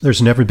There's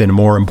never been a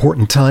more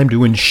important time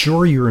to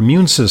ensure your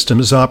immune system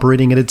is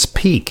operating at its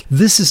peak.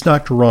 This is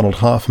Dr. Ronald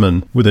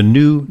Hoffman with a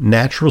new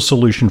natural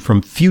solution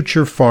from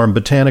Future Farm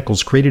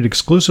Botanicals created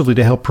exclusively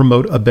to help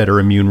promote a better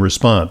immune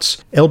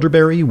response.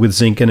 Elderberry with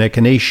zinc and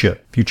echinacea.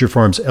 Future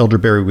Farm's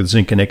elderberry with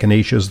zinc and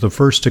echinacea is the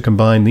first to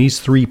combine these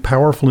three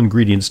powerful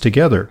ingredients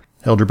together.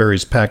 Elderberry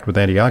is packed with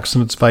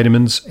antioxidants,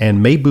 vitamins,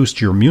 and may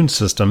boost your immune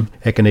system.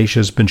 Echinacea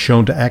has been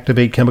shown to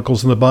activate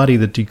chemicals in the body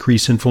that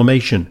decrease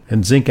inflammation,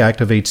 and zinc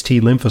activates T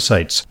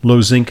lymphocytes.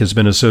 Low zinc has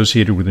been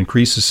associated with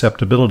increased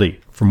susceptibility.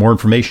 For more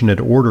information and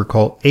to order,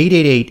 call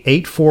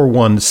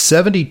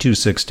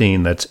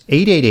 888-841-7216. That's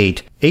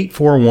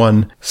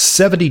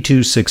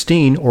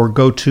 888-841-7216, or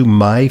go to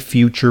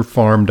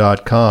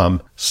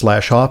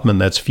myfuturefarm.com/Hoffman.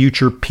 That's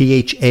future,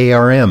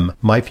 P-H-A-R-M,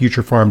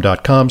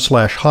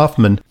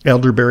 myfuturefarm.com/Hoffman.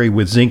 Elderberry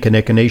with zinc and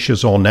echinacea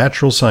is all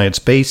natural,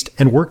 science-based,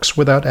 and works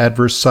without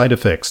adverse side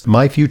effects.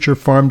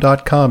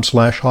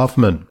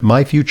 myfuturefarm.com/Hoffman.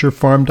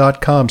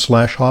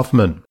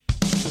 myfuturefarm.com/Hoffman.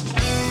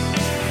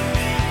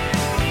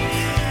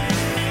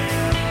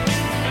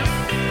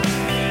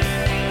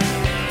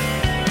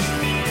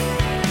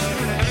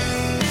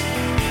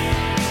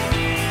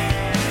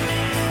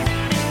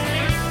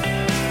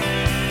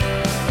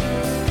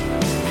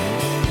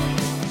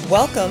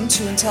 Welcome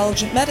to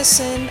Intelligent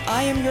Medicine.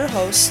 I am your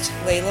host,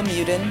 Leyla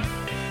Muden,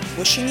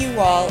 wishing you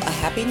all a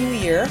happy new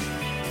year.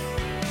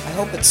 I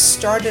hope it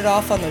started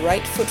off on the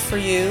right foot for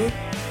you,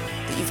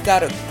 that you've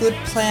got a good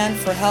plan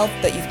for health,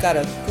 that you've got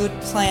a good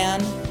plan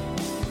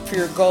for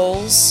your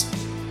goals,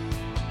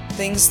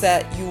 things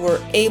that you were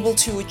able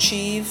to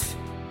achieve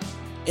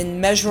in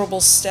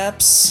measurable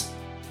steps,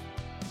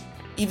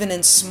 even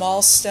in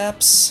small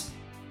steps,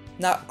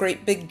 not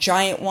great big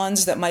giant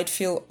ones that might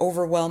feel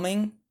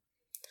overwhelming,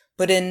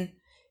 but in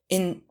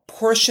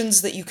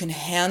portions that you can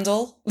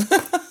handle.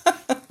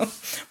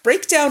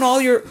 Break down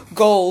all your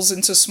goals,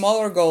 into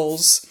smaller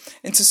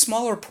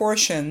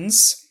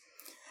portions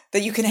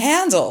that you can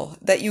handle,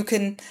 that you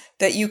can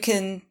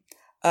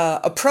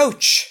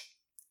approach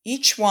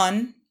each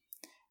one,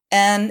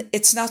 and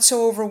it's not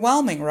so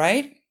overwhelming,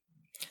 right?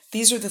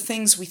 These are the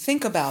things we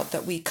think about,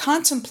 that we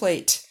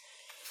contemplate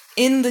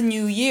in the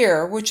new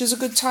year, which is a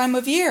good time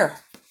of year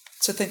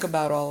to think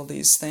about all of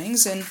these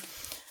things. And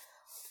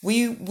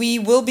we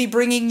will be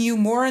bringing you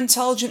more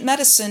intelligent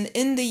medicine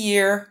in the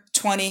year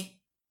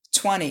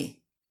 2020.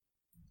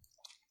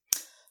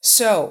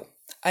 So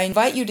I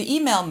invite you to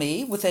email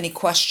me with any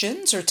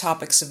questions or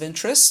topics of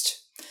interest.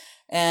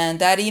 And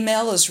that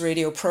email is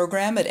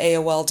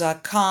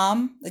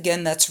radioprogram@aol.com.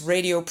 Again, that's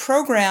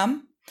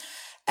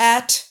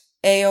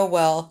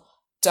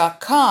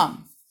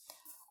radioprogram@aol.com.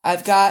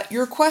 I've got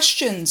your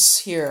questions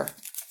here.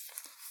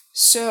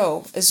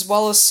 So, as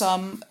well as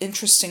some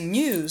interesting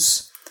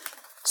news.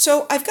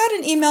 So I've got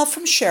an email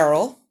from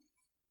Cheryl.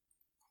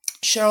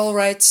 Cheryl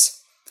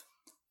writes,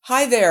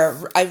 "Hi there.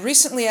 I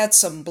recently had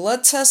some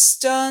blood tests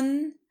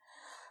done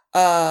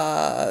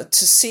to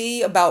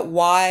see about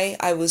why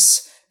I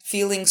was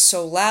feeling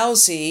so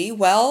lousy.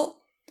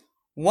 Well,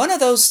 one of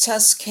those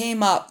tests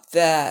came up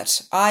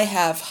that I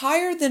have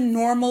higher than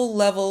normal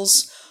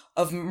levels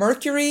of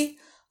mercury,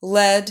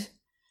 lead,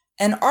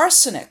 and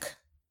arsenic."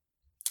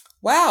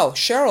 Wow,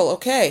 Cheryl,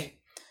 okay.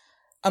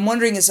 I'm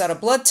wondering, is that a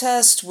blood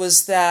test?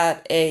 Was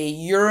that a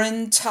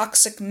urine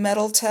toxic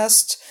metal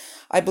test?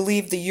 I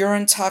believe the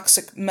urine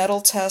toxic metal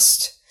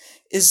test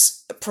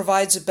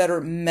provides a better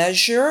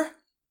measure.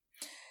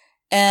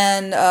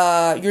 And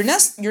your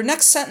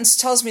next sentence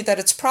tells me that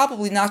it's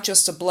probably not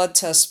just a blood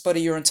test, but a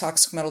urine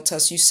toxic metal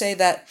test. You say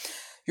that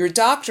your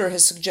doctor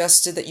has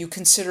suggested that you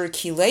consider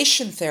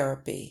chelation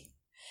therapy.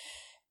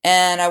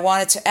 And I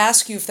wanted to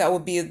ask you if that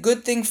would be a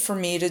good thing for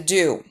me to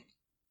do.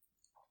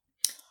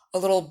 A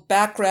little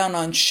background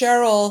on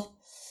Cheryl.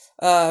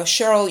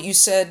 Cheryl, you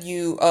said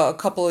a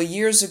couple of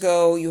years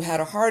ago, you had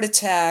a heart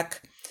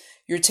attack.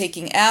 You're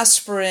taking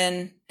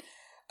aspirin.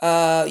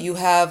 You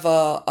have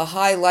a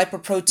high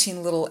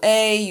lipoprotein little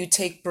a. You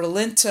take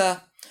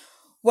Brilinta.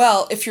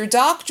 Well, if your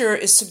doctor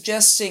is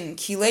suggesting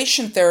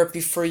chelation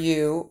therapy for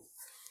you,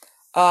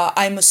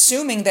 I'm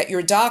assuming that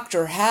your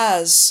doctor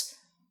has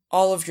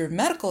all of your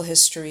medical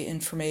history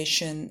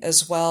information,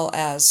 as well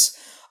as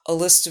a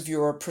list of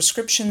your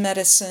prescription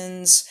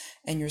medicines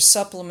and your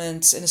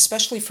supplements, and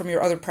especially from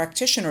your other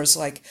practitioners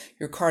like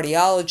your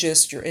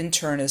cardiologist, your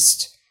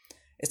internist,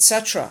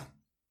 etc.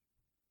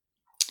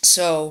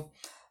 So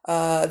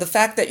the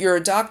fact that your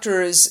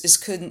doctor is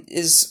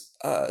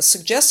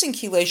suggesting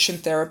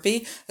chelation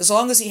therapy, as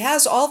long as he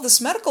has all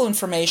this medical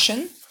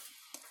information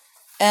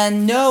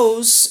and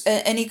knows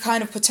any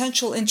kind of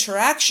potential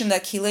interaction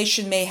that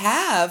chelation may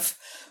have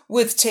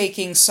with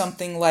taking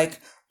something like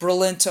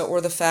Brilinta,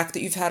 or the fact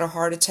that you've had a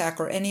heart attack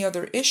or any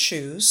other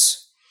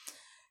issues,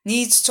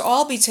 needs to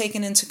all be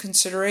taken into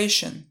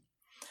consideration.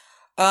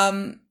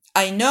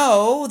 I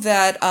know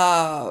that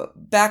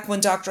back when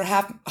Dr.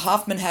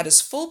 Hoffman had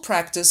his full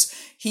practice,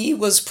 he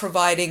was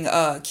providing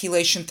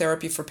chelation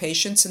therapy for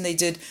patients, and they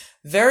did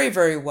very,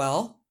 very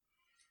well.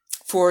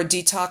 for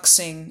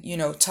detoxing,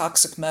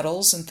 toxic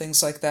metals and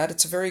things like that.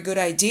 It's a very good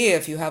idea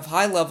if you have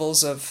high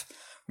levels of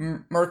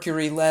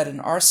mercury, lead, and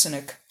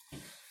arsenic.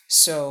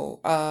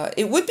 So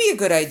it would be a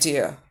good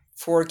idea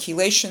for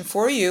chelation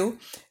for you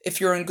if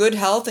you're in good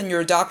health and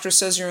your doctor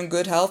says you're in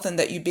good health and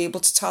that you'd be able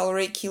to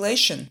tolerate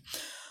chelation.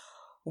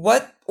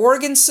 What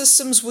organ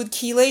systems would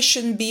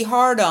chelation be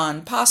hard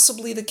on?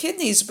 Possibly the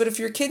kidneys, but if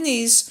your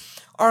kidneys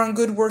are in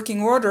good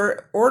working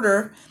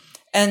order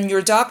and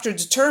your doctor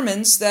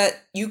determines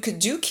that you could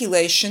do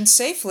chelation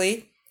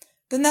safely,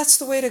 then that's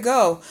the way to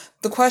go.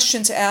 The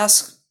question to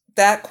ask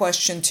that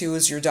question to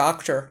is your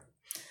doctor.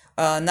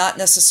 Not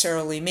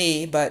necessarily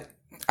me, but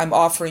I'm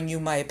offering you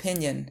my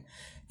opinion,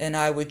 and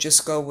I would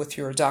just go with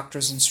your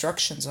doctor's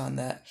instructions on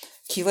that.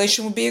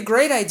 Chelation would be a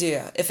great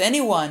idea if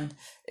anyone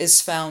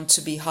is found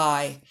to be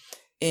high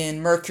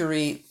in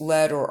mercury,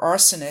 lead, or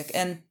arsenic.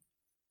 And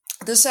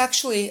this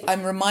actually,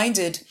 I'm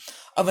reminded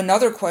of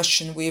another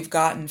question we've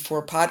gotten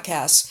for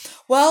podcasts.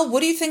 Well,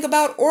 what do you think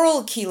about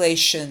oral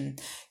chelation?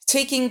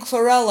 Taking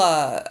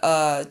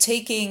chlorella,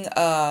 taking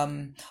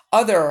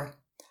other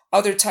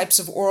types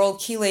of oral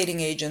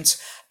chelating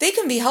agents. They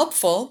can be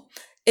helpful.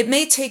 It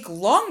may take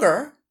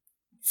longer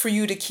for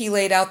you to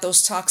chelate out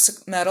those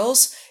toxic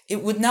metals.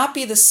 It would not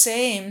be the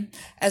same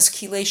as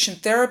chelation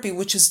therapy,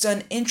 which is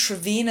done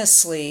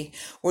intravenously,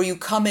 where you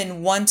come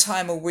in 1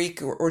 time a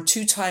week or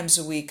 2 times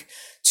a week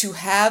to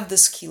have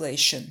this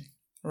chelation,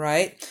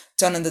 right?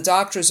 Done in the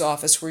doctor's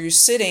office, where you're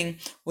sitting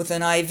with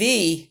an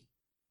IV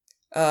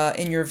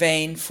in your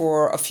vein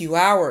for a few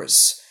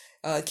hours.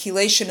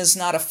 Chelation is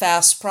not a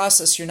fast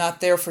process. You're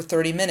not there for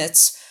 30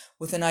 minutes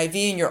with an IV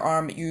in your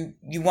arm.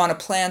 You want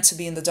to plan to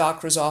be in the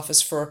doctor's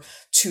office for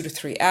 2 to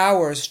 3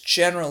 hours,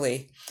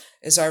 generally,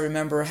 as I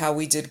remember how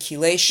we did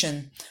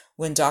chelation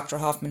when Dr.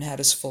 Hoffman had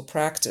his full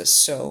practice.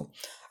 So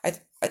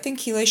I think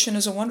chelation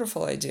is a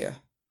wonderful idea.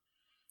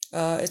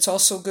 It's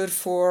also good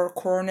for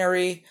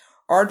coronary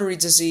artery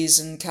disease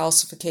and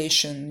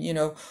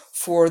calcification,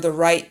 for the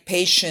right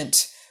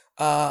patient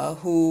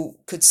who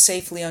could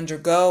safely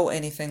undergo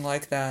anything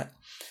like that.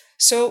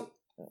 So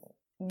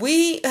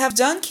we have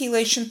done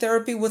chelation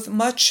therapy with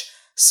much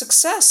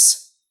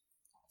success,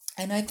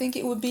 and I think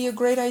it would be a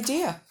great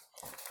idea.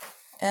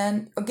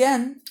 And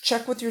again,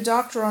 check with your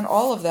doctor on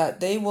all of that.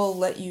 They will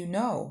let you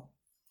know.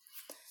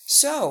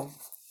 So,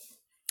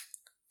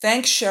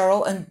 thanks,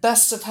 Cheryl, and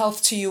best of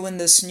health to you in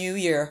this new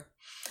year.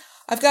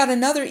 I've got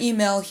another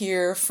email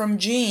here from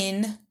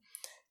Jean.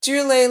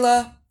 Dear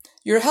Leyla,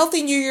 your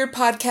Healthy New Year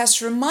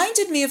podcast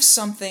reminded me of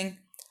something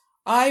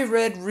I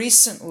read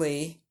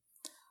recently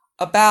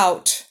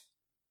about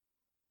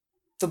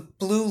the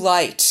blue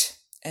light.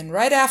 And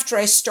right after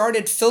I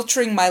started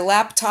filtering my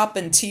laptop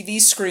and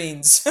TV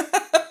screens,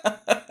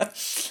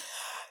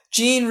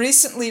 Jean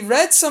recently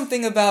read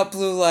something about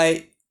blue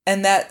light,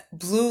 and that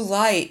blue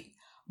light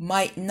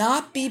might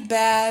not be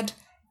bad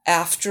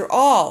after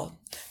all.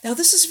 Now,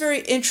 this is very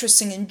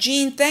interesting, and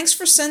Jean, thanks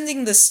for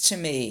sending this to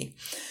me.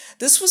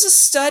 This was a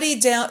study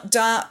done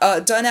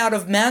out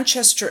of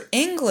Manchester,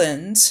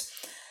 England,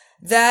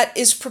 that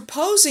is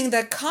proposing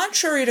that,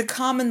 contrary to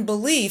common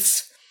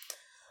belief,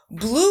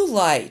 blue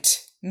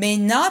light may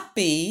not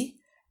be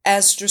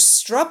as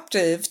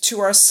disruptive to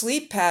our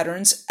sleep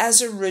patterns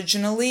as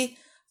originally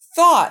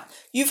thought.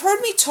 You've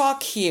heard me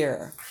talk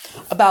here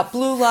about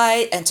blue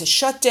light and to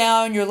shut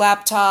down your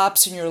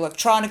laptops and your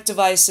electronic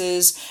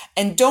devices,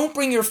 and don't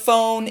bring your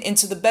phone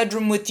into the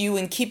bedroom with you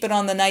and keep it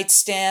on the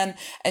nightstand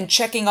and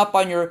checking up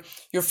on your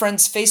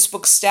friends'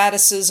 Facebook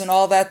statuses and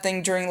all that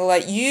thing during the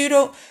light. You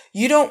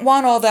don't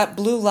want all that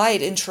blue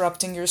light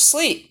interrupting your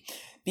sleep,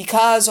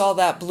 because all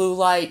that blue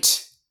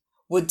light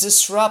would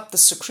disrupt the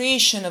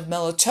secretion of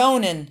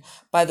melatonin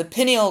by the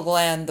pineal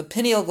gland. The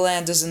pineal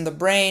gland is in the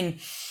brain,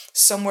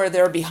 somewhere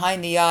there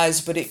behind the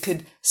eyes, but it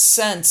could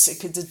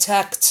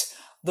detect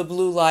the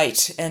blue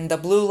light, and the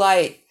blue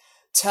light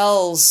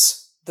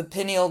tells the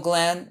pineal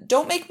gland,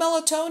 don't make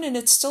melatonin,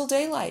 it's still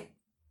daylight.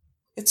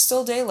 It's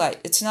still daylight.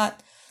 It's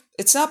not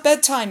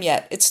bedtime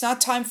yet. It's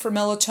not time for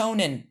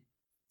melatonin,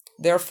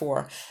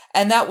 therefore.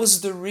 And that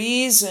was the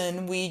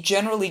reason we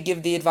generally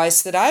give the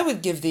advice that I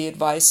would give the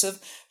advice of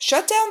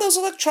shut down those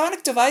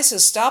electronic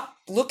devices. Stop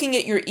looking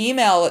at your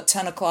email at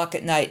 10 o'clock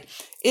at night.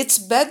 It's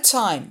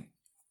bedtime.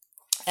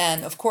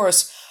 And of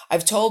course,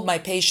 I've told my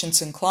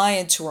patients and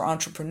clients who are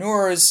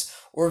entrepreneurs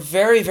or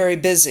very, very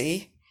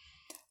busy,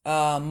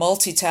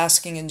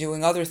 multitasking and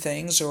doing other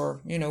things, or,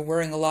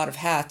 wearing a lot of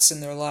hats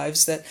in their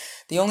lives, that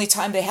the only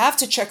time they have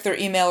to check their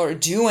email or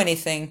do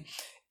anything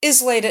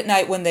is late at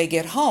night when they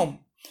get home.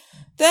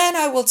 Then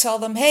I will tell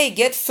them, hey,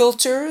 get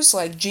filters,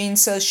 like Jean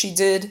says she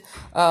did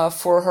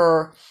for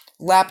her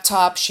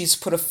laptop. She's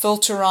put a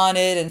filter on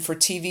it, and for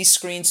TV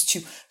screens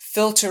to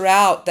filter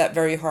out that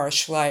very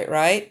harsh light,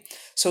 right?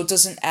 So it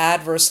doesn't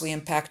adversely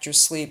impact your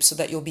sleep, so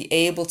that you'll be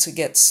able to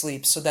get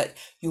sleep, so that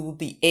you will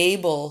be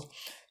able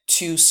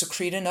to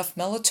secrete enough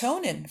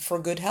melatonin for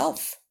good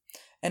health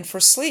and for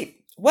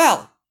sleep.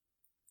 Well,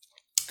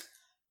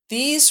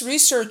 these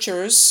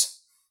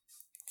researchers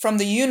from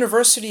the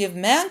University of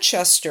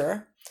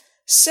Manchester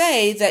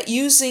say that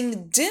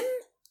using dim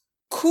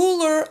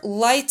cooler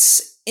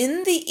lights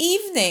in the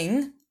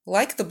evening,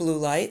 like the blue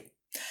light,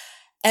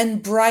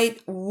 and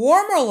bright,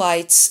 warmer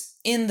lights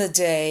in the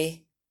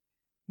day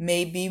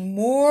may be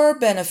more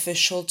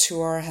beneficial to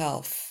our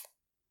health.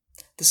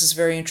 This is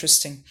very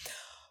interesting.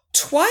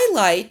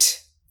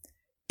 Twilight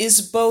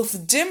is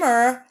both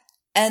dimmer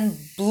and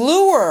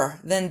bluer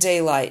than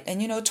daylight.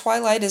 And you know,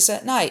 twilight is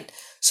at night.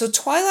 So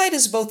twilight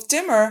is both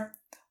dimmer,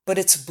 but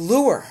it's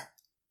bluer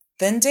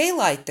than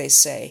daylight, they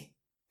say.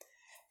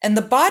 And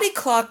the body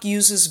clock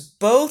uses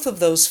both of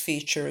those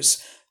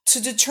features to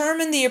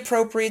determine the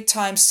appropriate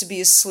times to be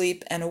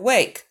asleep and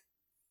awake.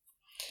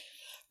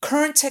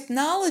 Current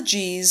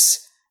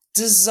technologies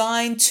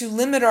designed to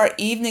limit our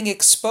evening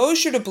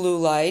exposure to blue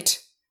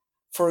light,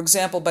 for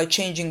example, by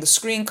changing the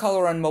screen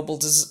color on mobile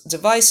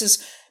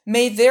devices,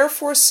 may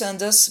therefore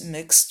send us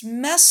mixed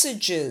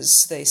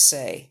messages, they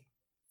say.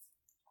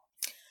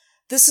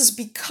 This is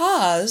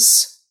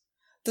because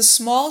the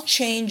small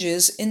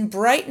changes in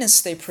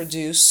brightness they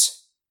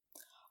produce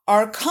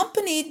are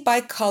accompanied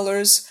by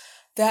colors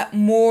that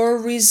more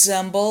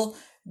resemble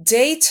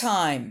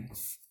daytime.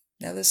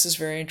 Now, this is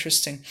very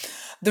interesting.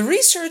 The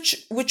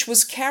research, which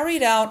was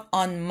carried out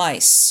on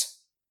mice,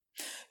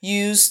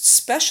 used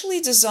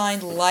specially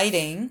designed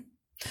lighting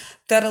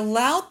that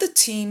allowed the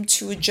team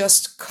to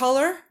adjust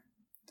color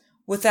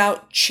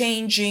without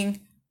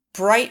changing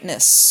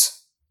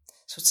brightness.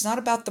 So it's not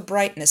about the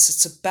brightness,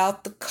 it's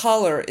about the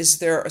color, is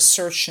their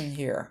assertion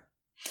here.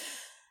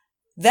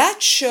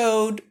 That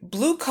showed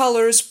blue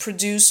colors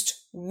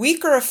produced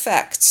weaker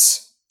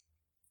effects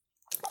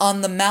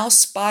on the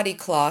mouse body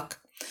clock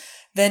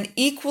than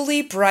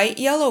equally bright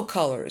yellow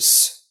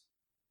colors.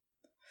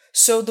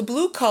 So the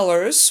blue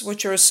colors,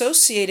 which are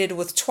associated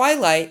with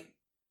twilight,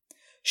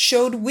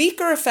 showed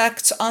weaker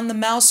effects on the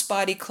mouse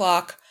body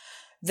clock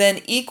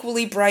than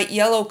equally bright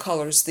yellow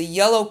colors. The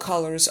yellow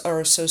colors are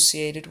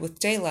associated with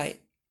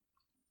daylight.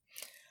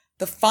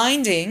 The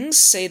findings,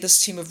 say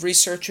this team of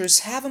researchers,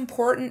 have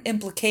important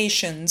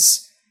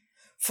implications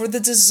for the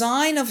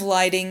design of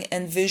lighting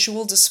and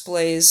visual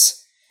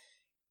displays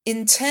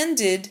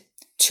intended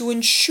to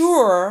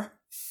ensure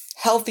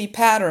healthy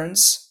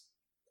patterns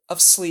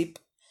of sleep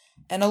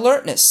and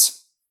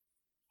alertness.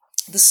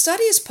 The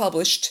study is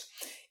published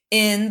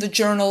in the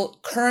journal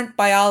Current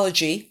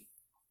Biology,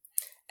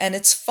 and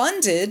it's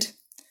funded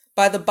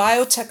by the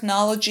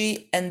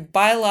Biotechnology and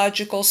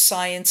Biological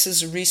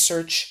Sciences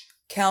Research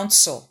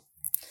Council.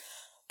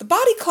 The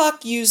body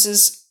clock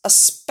uses a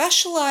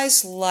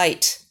specialized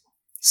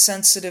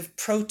light-sensitive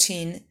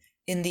protein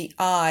in the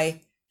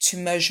eye to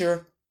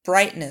measure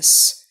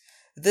brightness.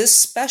 This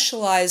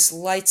specialized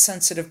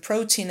light-sensitive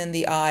protein in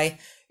the eye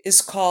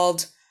is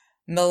called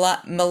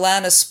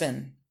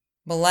melanospin,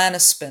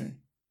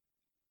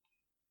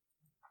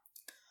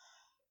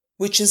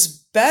 which is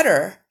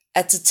better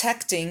at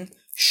detecting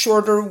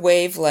shorter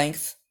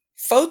wavelength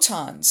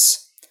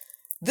photons.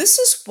 This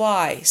is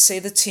why, say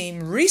the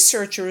team,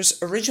 researchers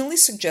originally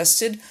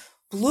suggested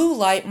blue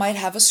light might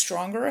have a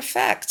stronger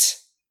effect.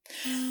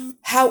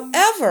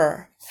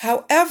 However,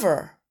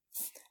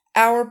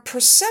 our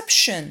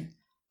perception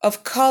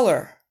of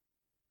color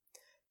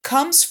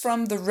comes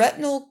from the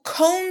retinal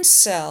cone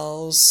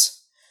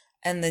cells,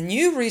 and the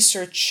new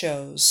research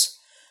shows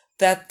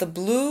that the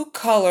blue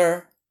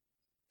color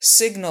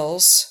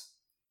signals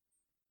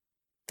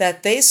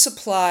that they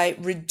supply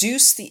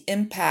reduce the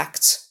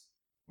impact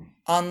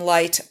on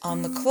light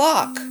on the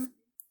clock.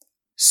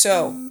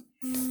 So,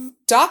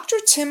 Dr.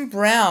 Tim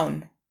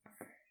Brown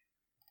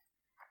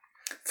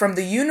from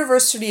the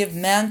University of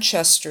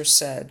Manchester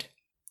said,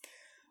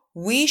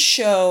 "We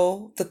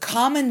show the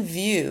common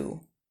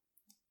view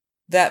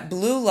that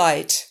blue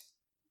light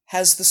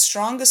has the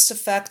strongest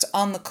effect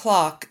on the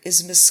clock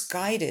is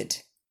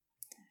misguided.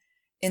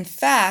 In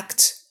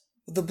fact,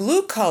 the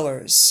blue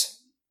colors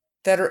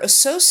that are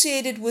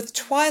associated with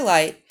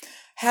twilight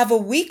have a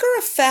weaker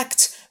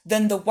effect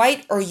than the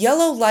white or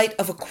yellow light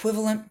of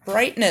equivalent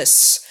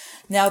brightness."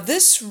 Now,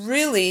 this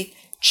really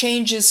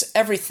changes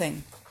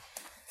everything.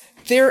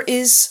 There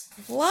is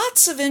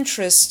lots of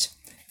interest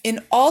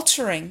in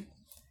altering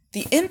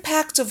the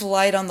impact of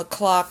light on the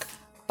clock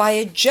by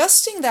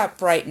adjusting that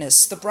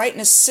brightness, the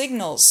brightness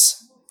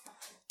signals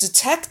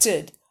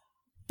detected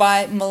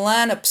by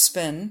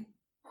melanospin.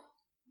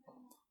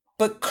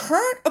 But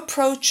current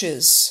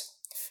approaches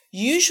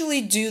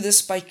usually do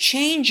this by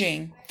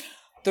changing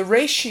the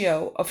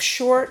ratio of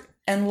short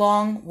and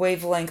long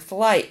wavelength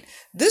light.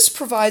 This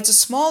provides a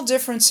small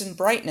difference in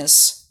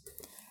brightness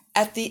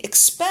at the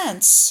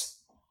expense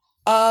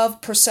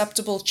of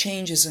perceptible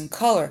changes in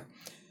color.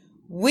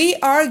 We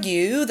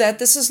argue that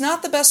this is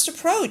not the best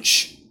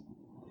approach,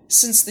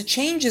 since the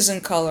changes in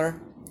color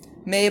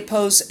may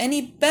oppose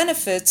any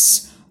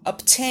benefits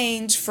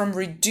obtained from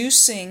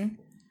reducing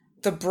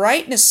the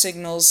brightness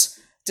signals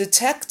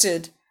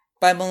detected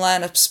by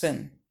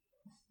melanospin.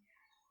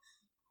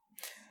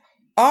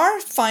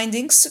 Our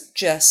findings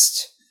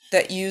suggest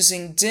that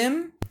using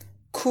dim,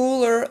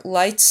 cooler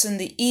lights in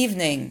the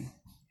evening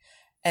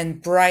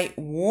and bright,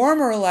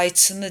 warmer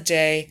lights in the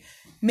day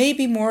may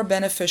be more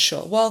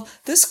beneficial. Well,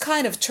 this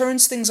kind of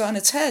turns things on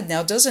its head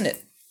now, doesn't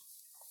it?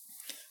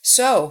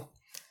 So,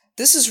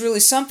 this is really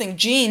something.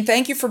 Jean,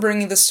 thank you for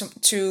bringing this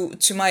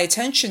to my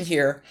attention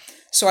here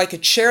so I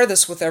could share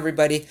this with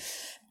everybody.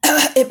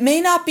 It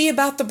may not be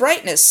about the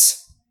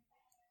brightness,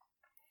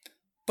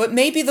 but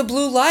maybe the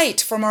blue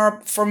light from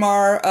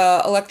our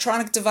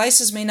electronic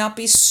devices may not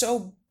be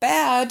so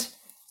bad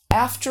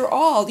after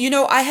all. You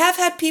know, I have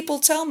had people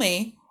tell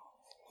me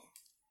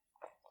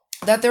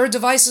that their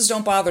devices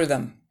don't bother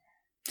them.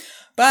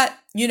 But,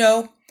 you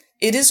know,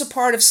 it is a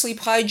part of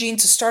sleep hygiene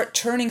to start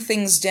turning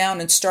things down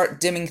and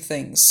start dimming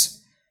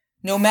things.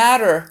 No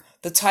matter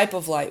the type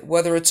of light,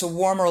 whether it's a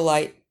warmer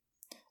light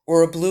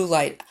or a blue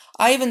light.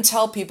 I even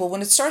tell people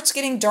when it starts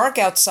getting dark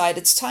outside,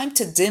 it's time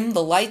to dim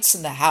the lights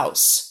in the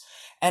house.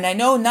 And I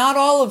know not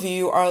all of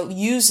you are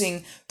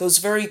using those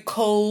very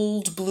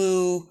cold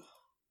blue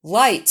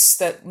lights,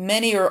 that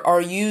many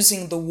are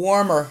using the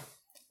warmer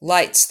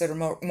lights that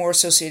are more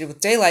associated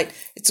with daylight.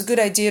 It's a good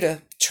idea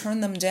to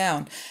turn them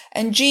down.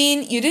 And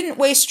Jean, you didn't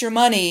waste your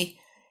money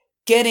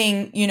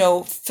getting,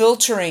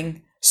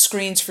 filtering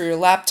screens for your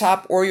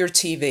laptop or your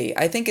TV.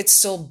 I think it's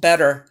still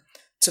better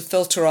to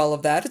filter all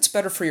of that. It's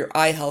better for your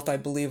eye health, I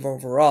believe,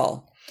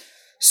 overall.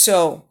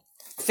 So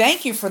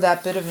thank you for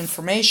that bit of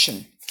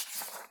information.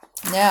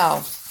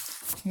 Now,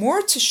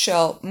 more to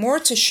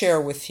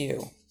share with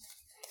you.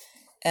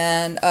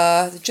 And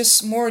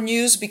just more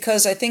news,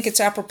 because I think it's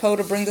apropos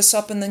to bring this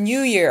up in the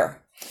new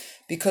year,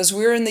 because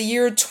we're in the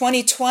year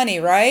 2020,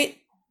 right?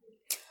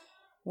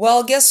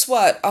 Well, guess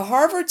what? A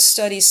Harvard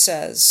study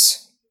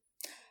says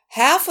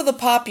half of the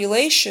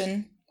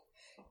population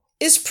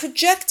is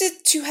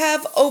projected to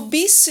have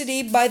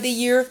obesity by the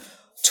year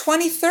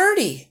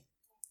 2030.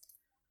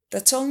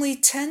 That's only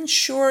 10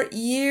 short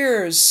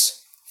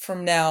years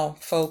from now,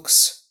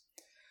 folks.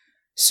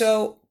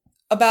 So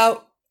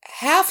about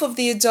half of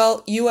the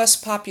adult U.S.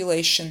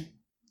 population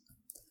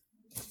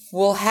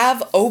will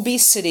have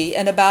obesity,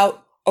 and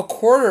about a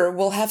quarter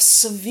will have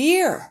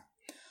severe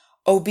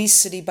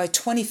obesity by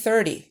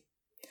 2030,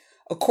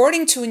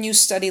 according to a new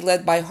study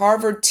led by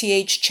Harvard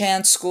T.H.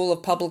 Chan School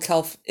of Public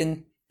Health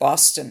in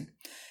Boston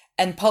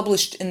and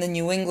published in the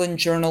New England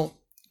Journal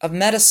of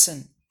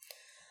Medicine.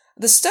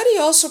 The study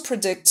also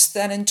predicts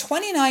that in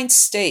 29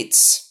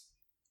 states,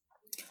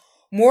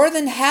 more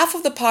than half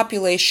of the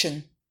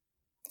population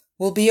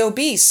will be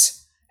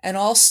obese, and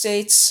all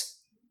states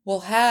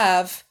will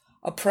have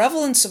a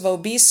prevalence of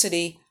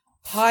obesity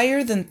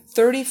higher than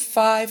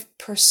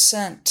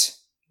 35%.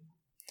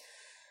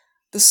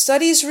 The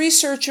study's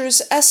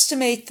researchers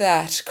estimate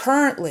that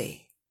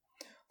currently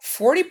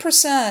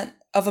 40%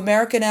 of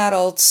American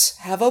adults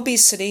have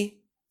obesity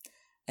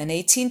and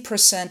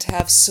 18%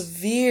 have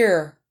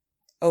severe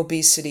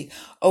obesity.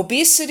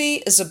 Obesity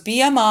is a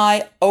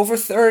BMI over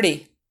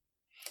 30.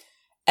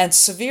 And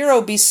severe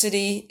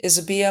obesity is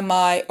a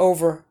BMI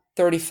over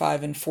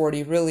 35 and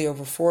 40, really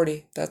over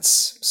 40.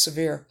 That's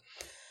severe.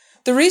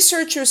 The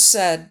researchers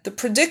said the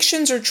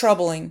predictions are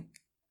troubling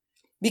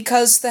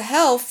because the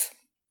health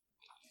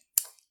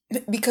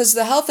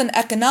and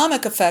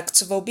economic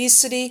effects of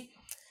obesity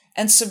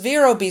and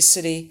severe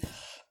obesity,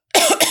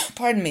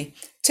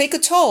 take a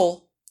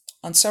toll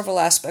on several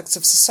aspects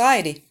of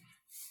society.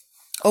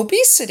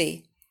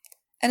 Obesity,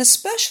 and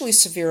especially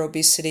severe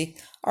obesity,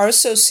 are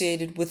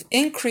associated with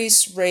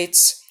increased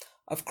rates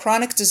of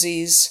chronic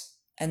disease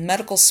and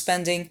medical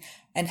spending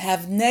and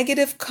have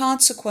negative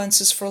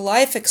consequences for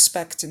life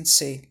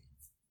expectancy.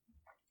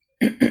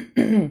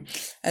 And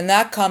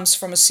that comes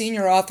from a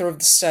senior author of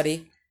the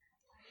study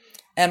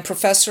and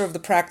professor of the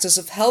practice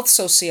of health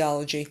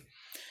sociology.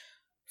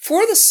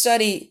 For the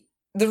study,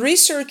 the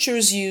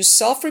researchers used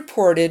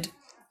self-reported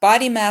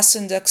body mass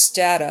index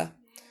data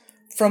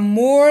from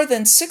more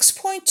than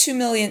 6.2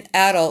 million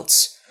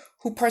adults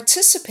who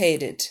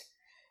participated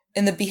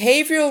in the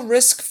Behavioral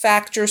Risk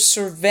Factor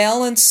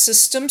Surveillance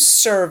System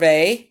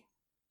Survey,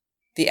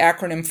 the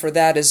acronym for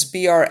that is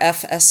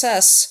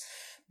BRFSS,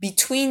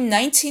 between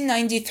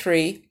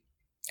 1993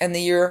 and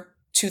the year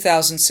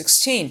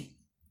 2016.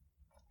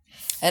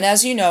 And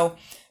as you know,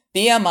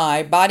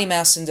 BMI, body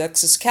mass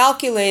index, is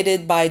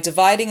calculated by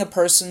dividing a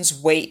person's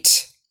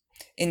weight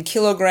in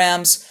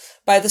kilograms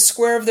by the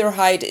square of their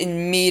height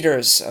in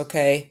meters,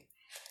 okay?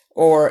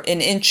 Or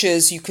in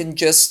inches, you can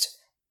just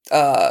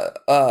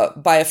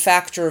by a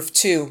factor of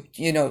 2,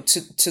 you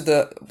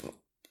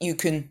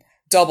can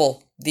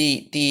double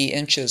the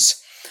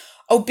inches.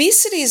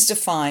 Obesity is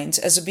defined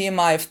as a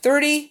BMI of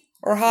 30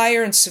 or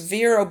higher, and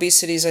severe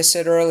obesity, as I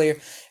said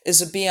earlier,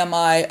 is a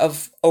BMI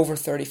of over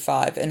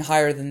 35 and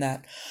higher than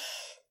that.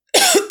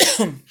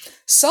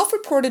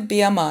 Self-reported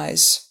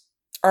BMIs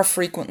are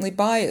frequently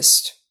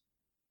biased.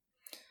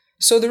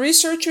 So the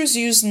researchers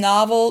used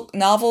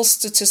novel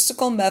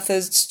statistical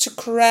methods to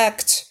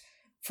correct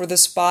for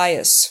this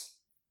bias.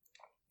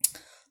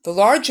 The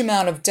large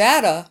amount of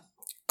data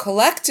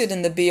collected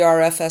in the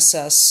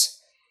BRFSS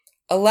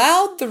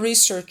allowed the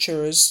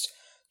researchers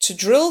to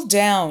drill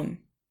down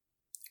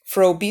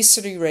for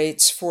obesity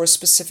rates for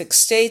specific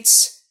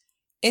states,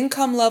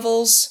 income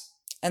levels,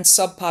 and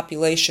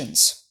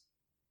subpopulations.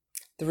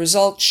 The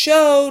results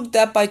showed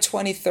that by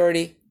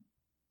 2030,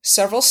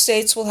 several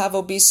states will have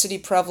obesity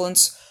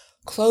prevalence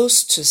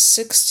close to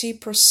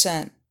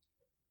 60%.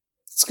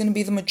 It's going to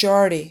be the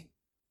majority.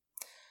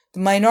 The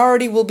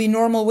minority will be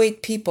normal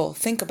weight people.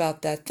 Think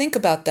about that. Think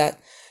about that.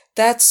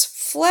 That's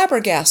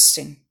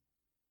flabbergasting.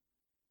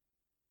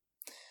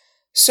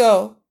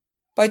 So,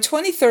 by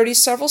 2030,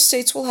 several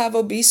states will have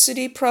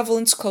obesity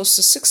prevalence close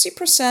to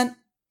 60%,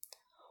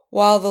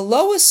 while the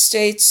lowest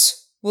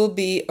states will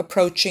be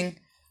approaching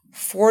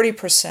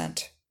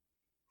 40%.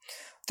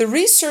 The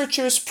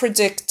researchers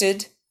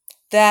predicted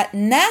that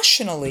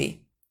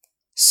nationally,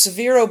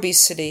 severe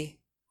obesity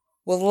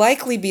will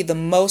likely be the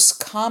most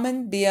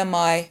common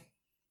BMI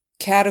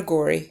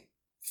category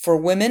for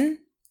women,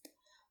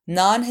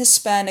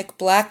 non-Hispanic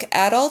Black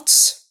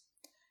adults,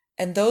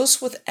 and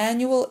those with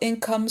annual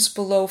incomes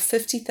below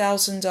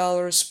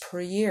 $50,000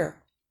 per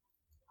year.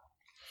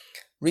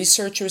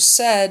 Researchers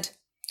said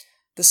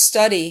the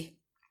study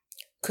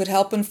could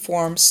help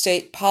inform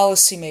state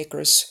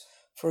policymakers.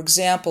 For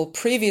example,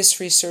 previous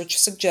research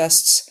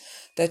suggests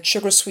that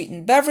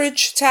sugar-sweetened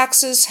beverage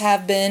taxes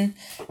have been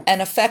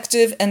an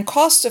effective and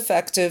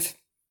cost-effective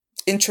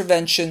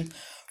intervention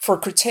for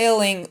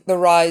curtailing the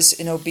rise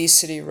in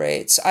obesity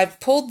rates. I've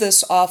pulled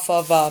this off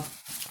of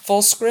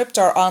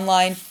FullScript, our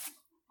online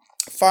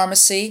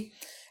pharmacy,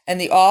 and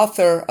the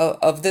author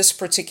of this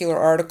particular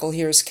article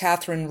here is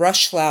Catherine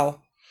Rushlow,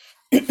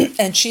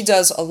 and she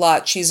does a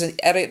lot. She's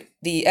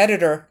the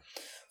editor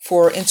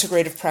for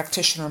Integrative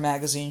Practitioner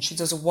magazine. She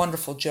does a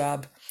wonderful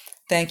job.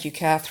 Thank you,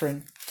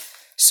 Catherine.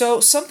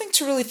 So something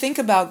to really think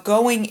about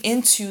going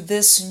into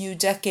this new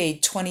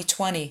decade,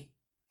 2020,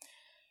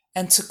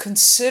 and to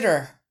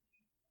consider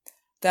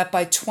that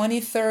by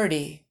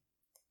 2030,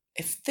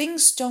 if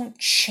things don't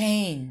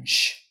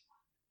change,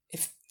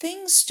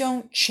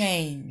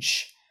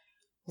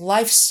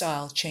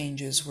 lifestyle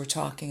changes we're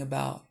talking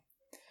about,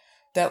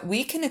 that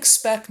we can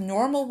expect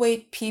normal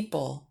weight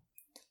people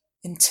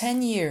in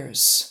 10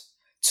 years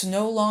to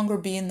no longer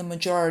be in the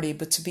majority,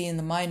 but to be in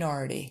the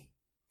minority,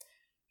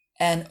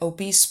 and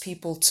obese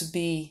people to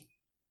be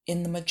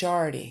in the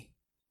majority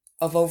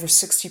of over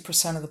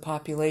 60% of the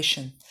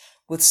population,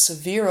 with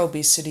severe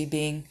obesity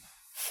being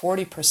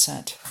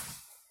 40%.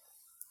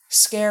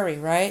 Scary,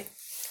 right?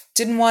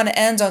 Didn't want to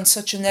end on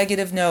such a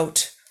negative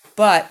note,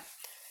 but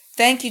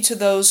thank you to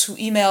those who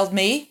emailed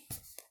me,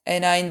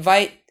 and I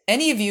invite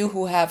any of you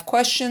who have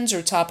questions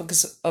or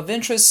topics of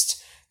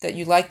interest that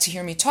you'd like to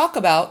hear me talk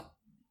about,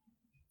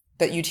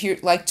 that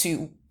you'd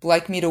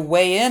like me to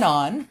weigh in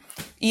on,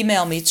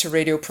 email me to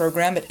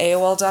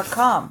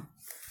radioprogram@aol.com.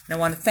 And I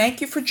want to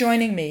thank you for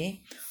joining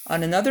me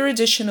on another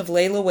edition of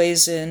Leyla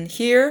Weighs In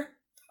here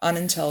on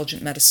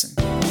Intelligent Medicine.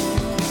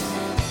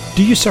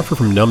 Do you suffer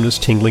from numbness,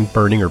 tingling,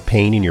 burning, or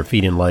pain in your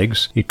feet and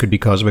legs? It could be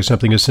caused by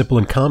something as simple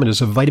and common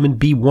as a vitamin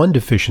B1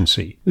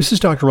 deficiency. This is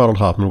Dr. Ronald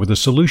Hoffman with a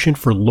solution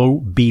for low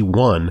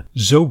B1,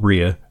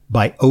 Zobria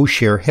by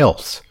O'Share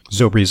Health.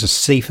 Zobria is a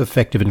safe,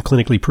 effective, and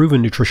clinically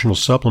proven nutritional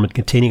supplement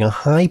containing a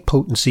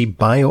high-potency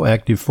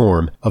bioactive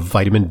form of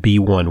vitamin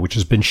B1, which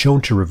has been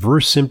shown to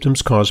reverse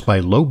symptoms caused by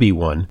low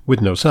B1 with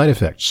no side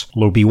effects.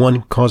 Low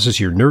B1 causes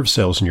your nerve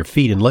cells in your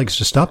feet and legs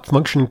to stop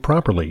functioning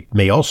properly. It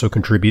may also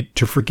contribute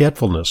to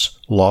forgetfulness,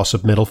 loss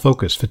of mental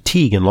focus,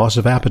 fatigue, and loss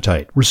of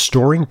appetite.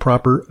 Restoring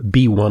proper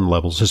B1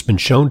 levels has been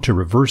shown to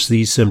reverse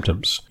these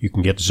symptoms. You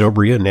can get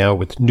Zobria now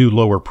with new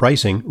lower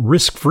pricing,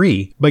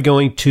 risk-free, by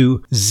going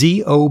to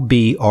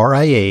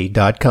zobria.com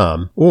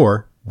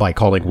or by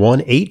calling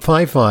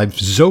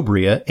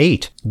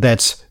 1-855-ZOBRIA-8.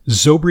 That's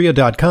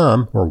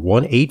Zobria.com or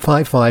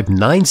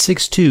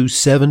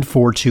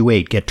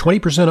 1-855-962-7428. Get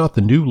 20% off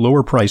the new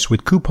lower price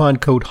with coupon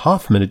code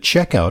Hoffman at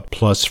checkout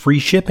plus free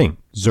shipping.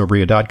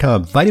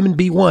 Zobria.com. Vitamin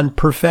B1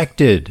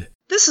 perfected.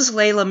 This is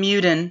Leyla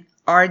Mudin,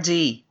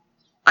 RD.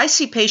 I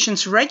see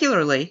patients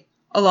regularly,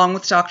 along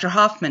with Dr.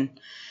 Hoffman.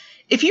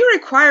 If you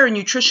require a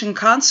nutrition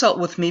consult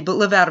with me but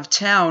live out of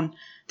town,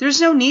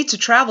 there's no need to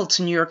travel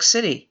to New York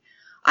City.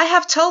 I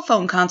have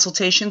telephone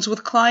consultations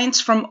with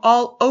clients from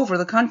all over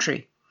the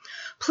country.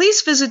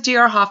 Please visit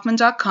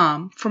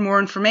drhoffman.com for more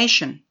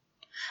information.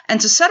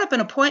 And to set up an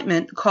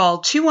appointment,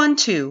 call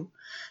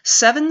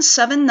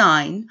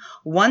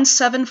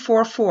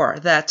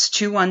 212-779-1744. That's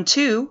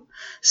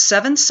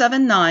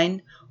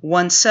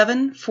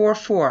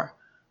 212-779-1744.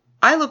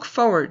 I look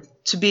forward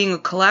to being a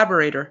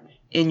collaborator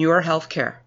in your healthcare.